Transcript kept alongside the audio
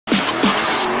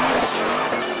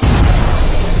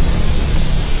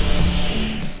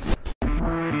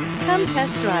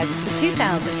test drive the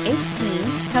 2018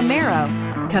 Camaro.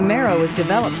 Camaro was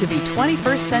developed to be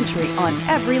 21st century on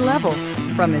every level,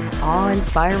 from its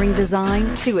awe-inspiring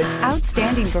design to its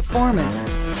outstanding performance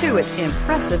to its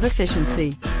impressive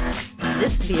efficiency.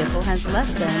 This vehicle has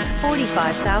less than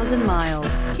 45,000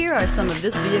 miles. Here are some of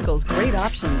this vehicle's great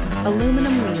options: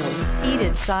 aluminum wheels,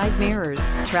 heated side mirrors,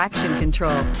 traction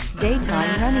control, daytime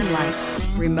running lights,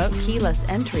 remote keyless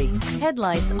entry,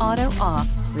 headlights auto off,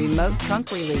 remote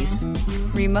trunk release,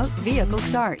 remote vehicle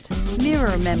start,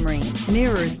 mirror memory,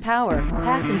 mirrors power,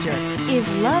 passenger.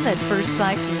 Is love at first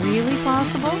sight really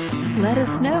possible? Let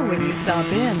us know when you stop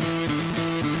in.